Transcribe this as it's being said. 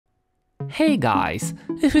Hey guys,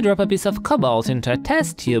 if we drop a piece of cobalt into a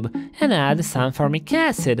test tube and add some formic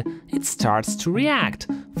acid, it starts to react,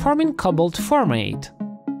 forming cobalt formate.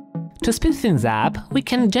 To speed things up, we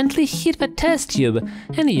can gently heat the test tube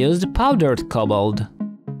and use the powdered cobalt.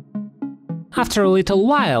 After a little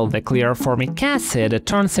while, the clear formic acid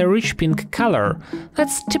turns a rich pink color.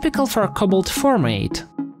 That's typical for cobalt formate.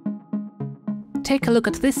 Take a look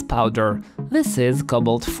at this powder. This is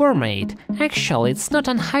cobalt formate. Actually, it's not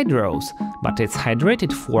anhydrous, but its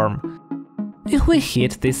hydrated form. If we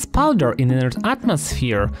heat this powder in inert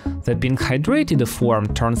atmosphere, the pink hydrated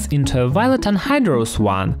form turns into a violet anhydrous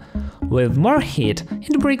one. With more heat,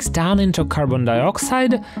 it breaks down into carbon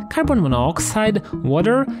dioxide, carbon monoxide,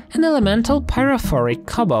 water, and elemental pyrophoric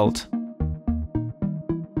cobalt.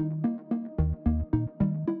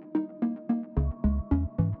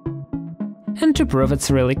 And to prove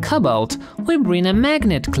it's really cobalt, we bring a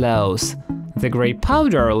magnet close. The gray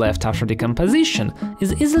powder left after decomposition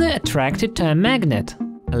is easily attracted to a magnet.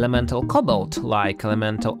 Elemental cobalt, like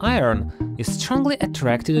elemental iron, is strongly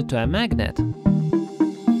attracted to a magnet.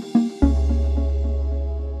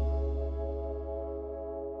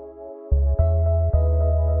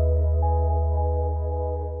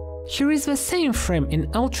 Here is the same frame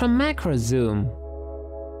in ultra macro zoom.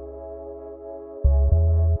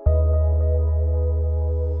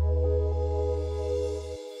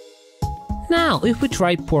 Now, if we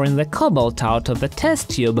try pouring the cobalt out of the test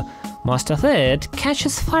tube, most of it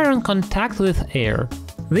catches fire in contact with air.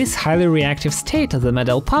 This highly reactive state of the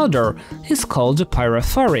metal powder is called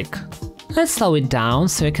pyrophoric. Let's slow it down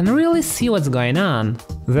so you can really see what's going on.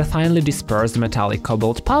 The finely dispersed metallic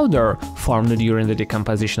cobalt powder, formed during the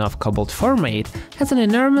decomposition of cobalt formate, has an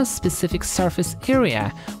enormous specific surface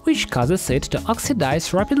area, which causes it to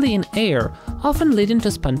oxidize rapidly in air, often leading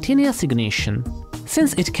to spontaneous ignition.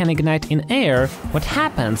 Since it can ignite in air, what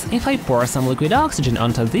happens if I pour some liquid oxygen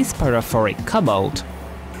onto this pyrophoric cobalt?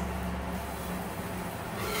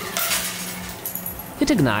 It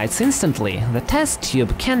ignites instantly. The test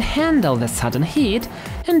tube can't handle the sudden heat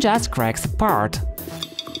and just cracks apart.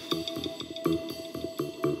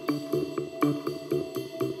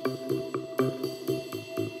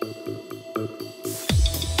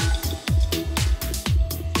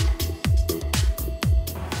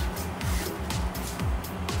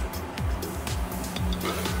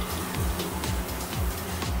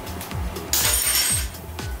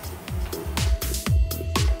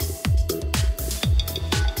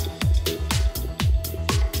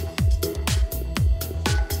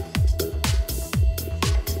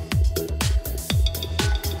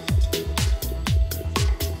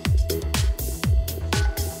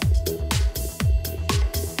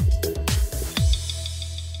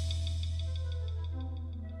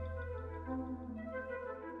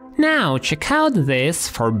 Now check out these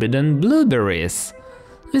forbidden blueberries.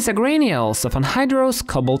 These are granules of anhydrous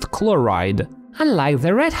cobalt chloride. Unlike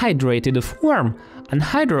the red hydrated form,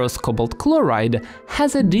 anhydrous cobalt chloride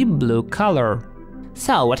has a deep blue color.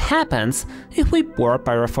 So what happens if we pour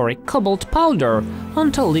pyrophoric cobalt powder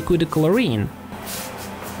onto liquid chlorine?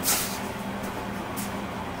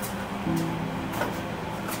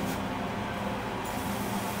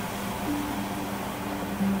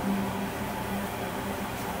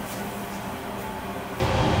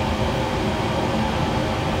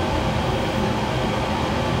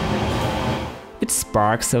 It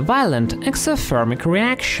sparks a violent exothermic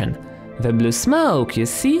reaction. The blue smoke, you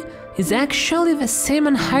see, is actually the same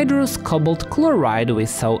anhydrous cobalt chloride we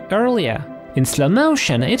saw earlier. In slow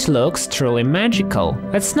motion, it looks truly magical.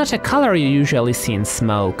 That's not a color you usually see in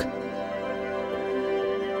smoke.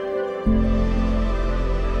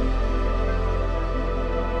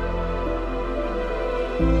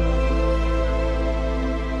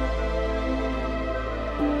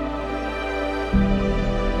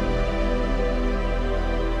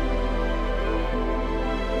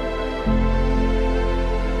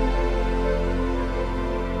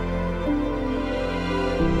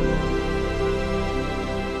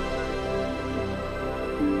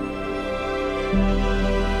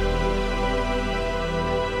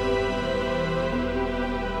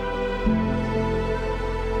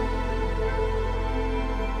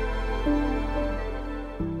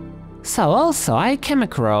 So also I came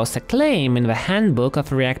across a claim in the Handbook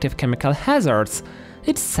of Reactive Chemical Hazards.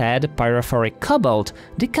 It said pyrophoric cobalt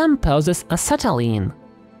decomposes acetylene.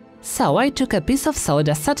 So I took a piece of solid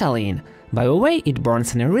acetylene. By the way, it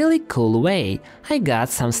burns in a really cool way. I got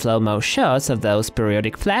some slow-mo shots of those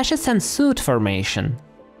periodic flashes and soot formation.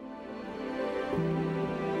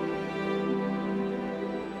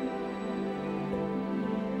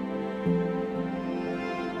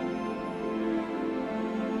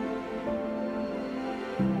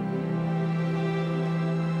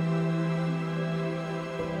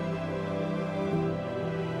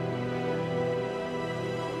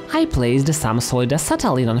 I placed some solid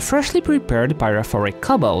acetylene on freshly prepared pyrophoric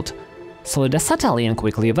cobalt. Solid acetylene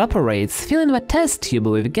quickly evaporates, filling the test tube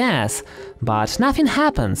with gas, but nothing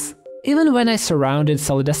happens. Even when I surrounded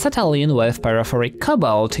solid acetylene with pyrophoric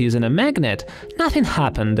cobalt using a magnet, nothing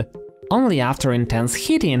happened. Only after intense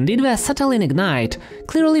heating did the acetylene ignite,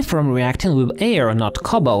 clearly from reacting with air, not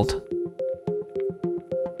cobalt.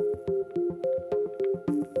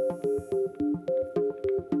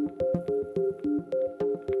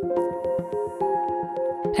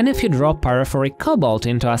 And if you drop pyrophoric cobalt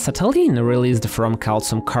into acetylene released from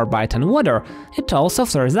calcium carbide and water, it also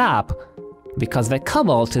flares up. Because the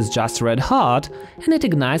cobalt is just red hot, and it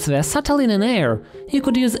ignites the acetylene in air, you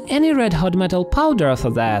could use any red hot metal powder for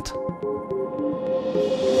that.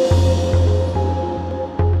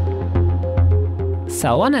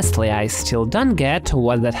 So honestly, I still don't get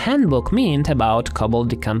what that handbook meant about cobalt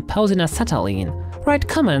decomposing acetylene. Write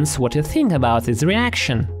comments what you think about this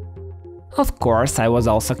reaction. Of course, I was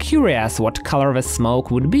also curious what color the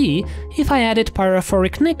smoke would be if I added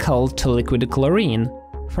pyrophoric nickel to liquid chlorine.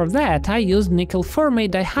 For that, I used nickel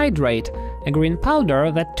formate dihydrate, a green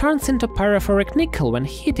powder that turns into pyrophoric nickel when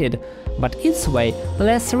heated, but its way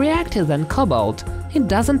less reactive than cobalt. It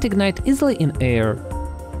doesn't ignite easily in air.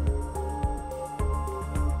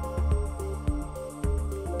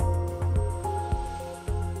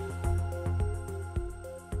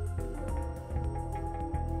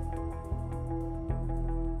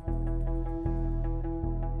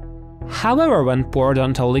 However, when poured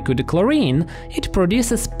onto liquid chlorine, it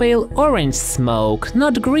produces pale orange smoke,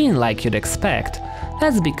 not green like you'd expect.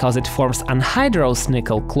 That's because it forms anhydrous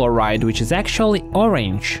nickel chloride, which is actually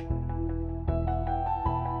orange.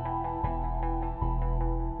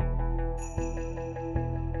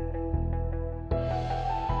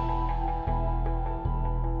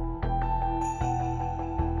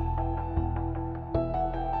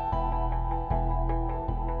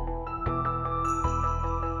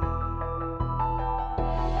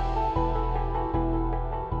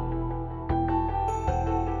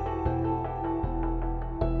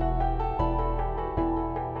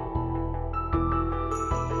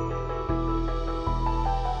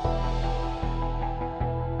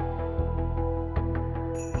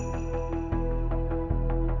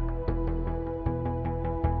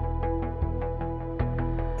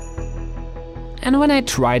 And when I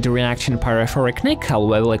tried reacting pyrophoric nickel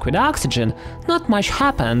with liquid oxygen, not much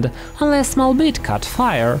happened, only a small bit caught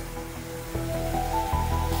fire.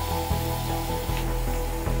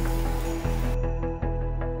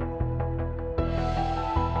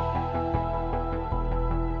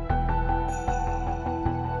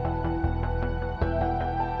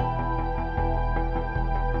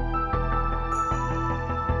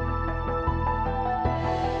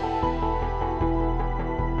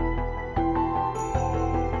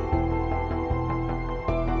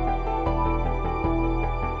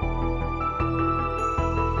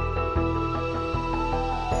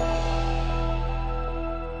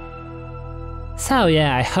 So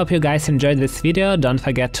yeah, I hope you guys enjoyed this video, don't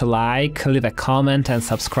forget to like, leave a comment and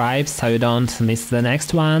subscribe so you don't miss the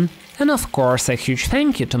next one. And of course a huge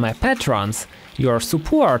thank you to my patrons. Your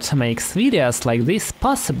support makes videos like this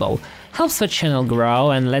possible, helps the channel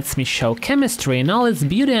grow and lets me show chemistry in all its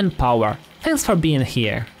beauty and power. Thanks for being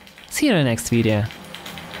here. See you in the next video.